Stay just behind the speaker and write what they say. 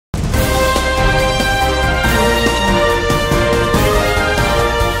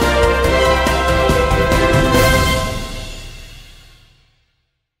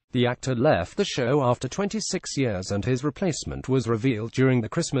The actor left the show after 26 years and his replacement was revealed during the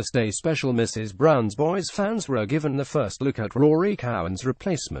Christmas Day special. Mrs. Brown's Boys fans were given the first look at Rory Cowan's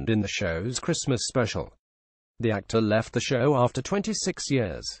replacement in the show's Christmas special. The actor left the show after 26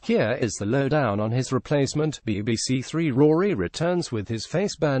 years. Here is the lowdown on his replacement. BBC Three Rory returns with his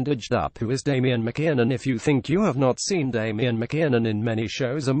face bandaged up. Who is Damien McKiernan? If you think you have not seen Damien McKiernan in many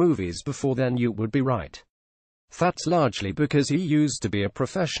shows or movies before, then you would be right. That's largely because he used to be a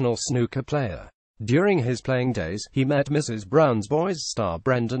professional snooker player. During his playing days, he met Mrs. Brown's Boys star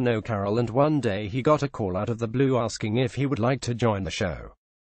Brendan O'Carroll, and one day he got a call out of the blue asking if he would like to join the show.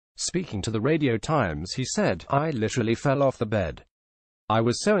 Speaking to the Radio Times, he said, "I literally fell off the bed. I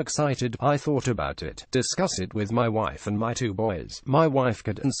was so excited, I thought about it, discussed it with my wife and my 2 boys. My wife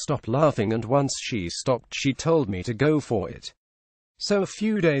couldn't stop laughing, and once she stopped, she told me to go for it. So a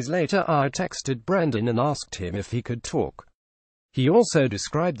few days later I texted Brendan and asked him if he could talk." He also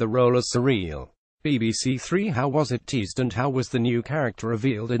described the role as surreal. BBC Three: how was it teased and how was the new character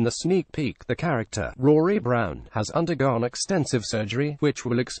revealed in the sneak peek? The character, Rory Brown, has undergone extensive surgery, which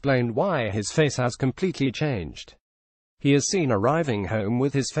will explain why his face has completely changed. He is seen arriving home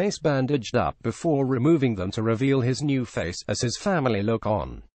with his face bandaged up before removing them to reveal his new face, as his family look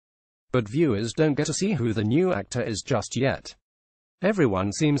on. But viewers don't get to see who the new actor is just yet.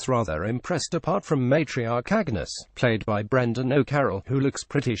 Everyone seems rather impressed apart from matriarch Agnes, played by Brendan O'Carroll, who looks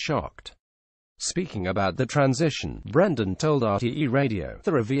pretty shocked. Speaking about the transition, Brendan told RTE Radio,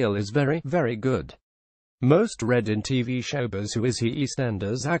 "The reveal is very, very good. Most read in TV showbiz Who Is He?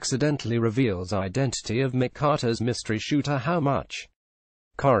 EastEnders accidentally reveals identity of Mick Carter's mystery shooter. How much?"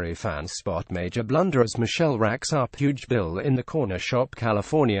 Corrie fans spot major blunder as Michelle racks up huge bill in the corner shop.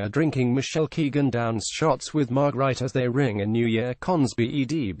 California drinking. Michelle Keegan downs shots with Margright as they ring in New Year. Cons. BOUND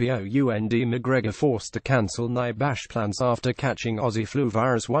McGregor forced to cancel Bash plans after catching Aussie flu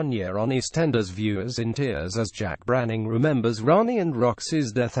virus 1 year on. EastEnders viewers in tears as Jack Branning remembers Ronnie and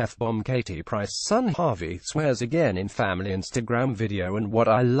Roxy's death. F-bomb. Katie Price's son Harvey swears again in family Instagram video. And what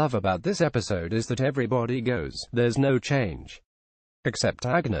I love about this episode is that everybody goes, "There's no change." Except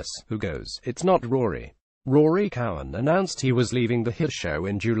Agnes, who goes, "It's not Rory." Rory Cowan announced he was leaving the hit show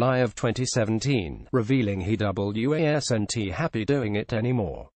in July of 2017, revealing he wasn't happy doing it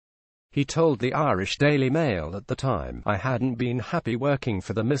anymore. He told the Irish Daily Mail at the time, "I hadn't been happy working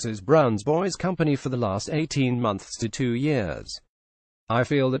for the Mrs. Brown's Boys company for the last 18 months to 2 years. I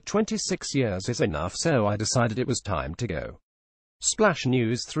feel that 26 years is enough, so I decided it was time to go." Splash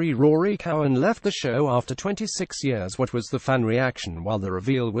News 3 Rory Cowan left the show after 26 years. What was the fan reaction while the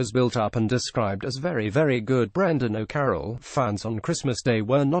reveal was built up and described as very, very good? Brendan O'Carroll: fans on Christmas Day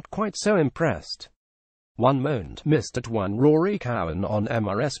were not quite so impressed. One moaned, "Missed at one." Rory Cowan on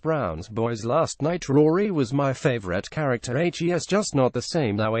Mrs. Brown's Boys: last night Rory was my favorite character. Hes just not the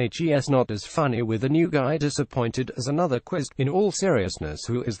same now. Hes not as funny with the new guy. Disappointed. As another quiz, in all seriousness,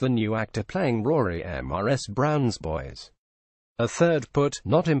 who is the new actor playing Rory? Mrs. Brown's Boys. A third put,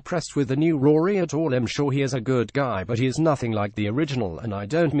 "Not impressed with the new Rory at all. I'm sure he is a good guy, but he is nothing like the original, and I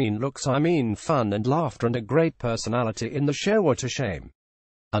don't mean looks, I mean fun and laughter and a great personality in the show. What a shame."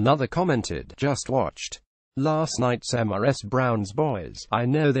 Another commented, "Just watched last night's Mrs. Brown's Boys. I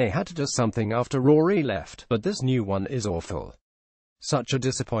know they had to do something after Rory left, but this new one is awful. Such a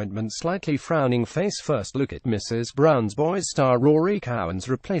disappointment." Slightly frowning face. First look at Mrs. Brown's Boys star Rory Cowan's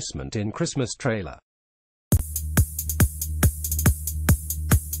replacement in Christmas trailer.